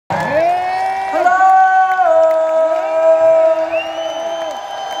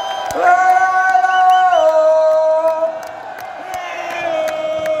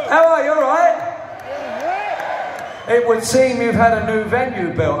would seem you've had a new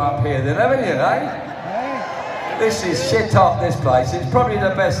venue built up here then, haven't you, eh? This is shit up, this place. It's probably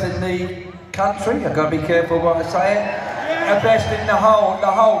the best in the country. I've got to be careful what I say. The best in the whole,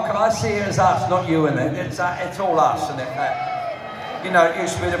 I see it as us, not you and it. It's all us, isn't it? You know, it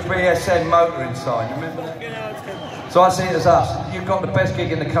used to be the BSN motoring sign, remember that? So I see it as us. You've got the best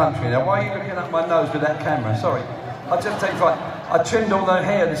gig in the country. Now, why are you looking up my nose with that camera? Sorry. I'll just tell you right. I trimmed all the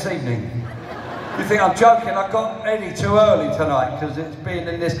hair this evening. You think I'm joking? I got Eddie too early tonight because it's been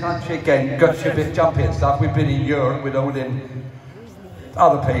in this country again. Got you a bit jumpy and stuff. We've been in Europe with all them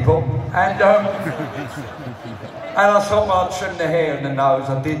other people, and I thought, well, I'd trim the hair and the nose.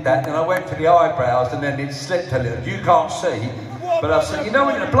 I did that, and I went to the eyebrows, and then it slipped a little. You can't see, but I said, you know,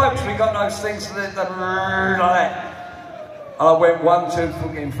 when the blokes we got those things like that, and I went 1, 2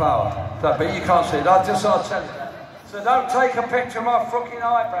 fucking far. So, but you can't see it. I just I'll tell you. So don't take a picture of my fucking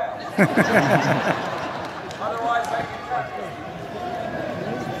eyebrows. Otherwise they can track you.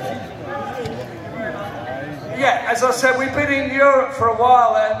 Yeah, as I said, we've been in Europe for a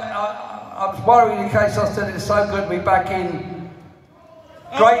while, and I was worried in case I said it's so good to be back in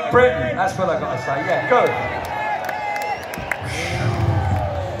Great Britain. That's what I got to say. Yeah, good.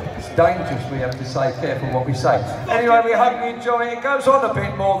 It's dangerous, we have to say, careful what we say. Anyway, we hope you enjoy it. It goes on a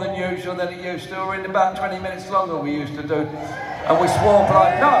bit more than usual than it used to. We're in about 20 minutes longer we used to do. And we swore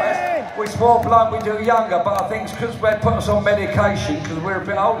blind. No, we swore blind we do younger, but I think it's because they put us on medication, because we're a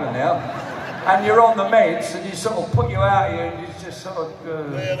bit older now. And you're on the meds, and you sort of put you out here, and you just sort of...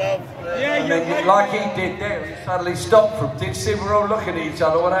 and then you, like he did there, he suddenly stopped from... Did you see we're all looking at each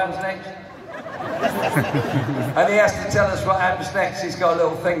other, what happens next? And he has to tell us what happens next. He's got a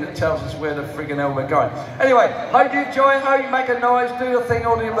little thing that tells us where the friggin' hell we're going. Anyway, hope you enjoy it, hope you make a noise, do your thing,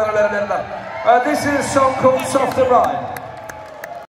 all the blah, blah, blah, blah. This is a song called Soft to Ride.